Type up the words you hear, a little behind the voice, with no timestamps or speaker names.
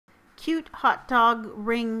cute hot dog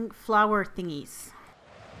ring flower thingies.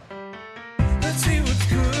 Let's see what's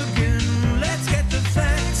cooking. Let's get the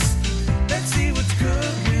facts. Let's see what's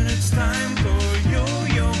cooking. It's time for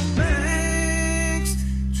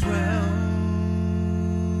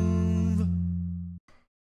yoyomax12.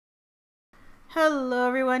 Hello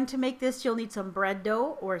everyone. To make this you'll need some bread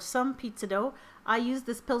dough or some pizza dough. I use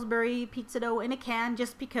this Pillsbury pizza dough in a can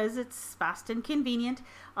just because it's fast and convenient.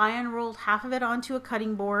 I unrolled half of it onto a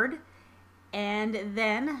cutting board and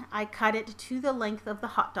then I cut it to the length of the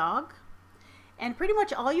hot dog. And pretty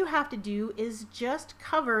much all you have to do is just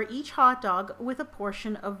cover each hot dog with a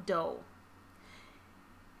portion of dough.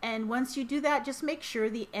 And once you do that, just make sure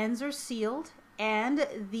the ends are sealed and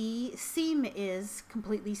the seam is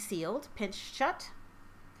completely sealed, pinched shut.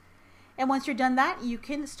 And once you're done that, you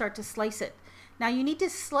can start to slice it. Now you need to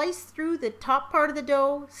slice through the top part of the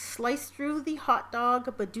dough, slice through the hot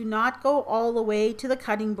dog, but do not go all the way to the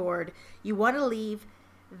cutting board. You want to leave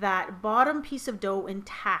that bottom piece of dough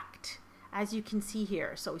intact, as you can see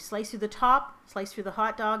here. So we slice through the top, slice through the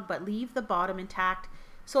hot dog, but leave the bottom intact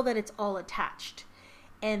so that it's all attached.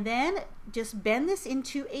 And then just bend this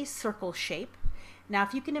into a circle shape. Now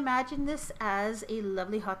if you can imagine this as a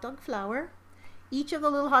lovely hot dog flower, each of the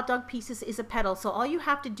little hot dog pieces is a petal. So all you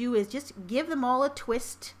have to do is just give them all a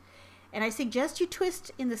twist. And I suggest you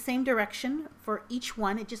twist in the same direction for each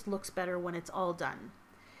one. It just looks better when it's all done.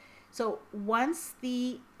 So once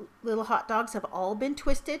the little hot dogs have all been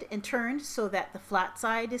twisted and turned so that the flat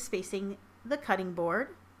side is facing the cutting board,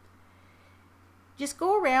 just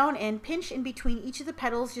go around and pinch in between each of the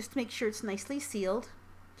petals just to make sure it's nicely sealed.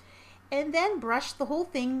 And then brush the whole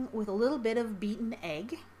thing with a little bit of beaten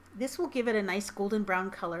egg. This will give it a nice golden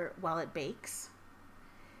brown color while it bakes.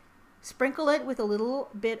 Sprinkle it with a little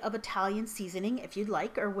bit of Italian seasoning if you'd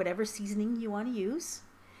like, or whatever seasoning you want to use.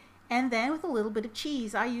 And then with a little bit of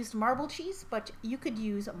cheese. I used marble cheese, but you could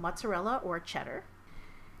use mozzarella or cheddar.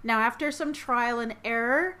 Now after some trial and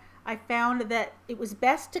error, I found that it was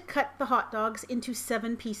best to cut the hot dogs into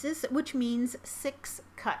 7 pieces, which means 6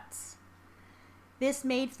 cuts. This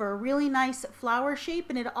made for a really nice flower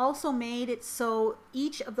shape, and it also made it so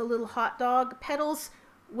each of the little hot dog petals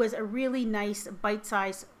was a really nice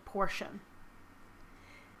bite-sized portion.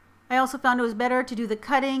 I also found it was better to do the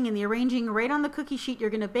cutting and the arranging right on the cookie sheet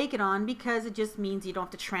you're going to bake it on, because it just means you don't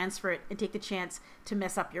have to transfer it and take the chance to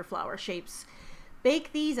mess up your flower shapes.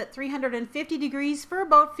 Bake these at 350 degrees for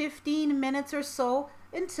about 15 minutes or so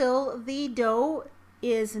until the dough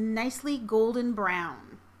is nicely golden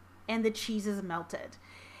brown and the cheese is melted.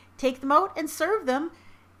 Take them out and serve them.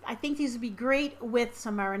 I think these would be great with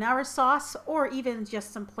some marinara sauce or even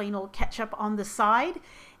just some plain old ketchup on the side.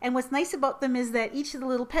 And what's nice about them is that each of the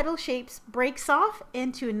little petal shapes breaks off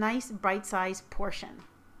into a nice bite-sized portion.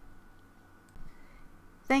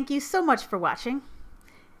 Thank you so much for watching.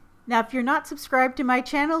 Now, if you're not subscribed to my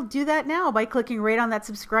channel, do that now by clicking right on that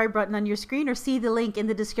subscribe button on your screen, or see the link in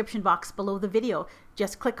the description box below the video.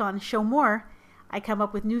 Just click on Show More. I come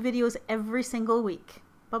up with new videos every single week.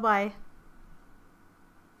 Bye-bye.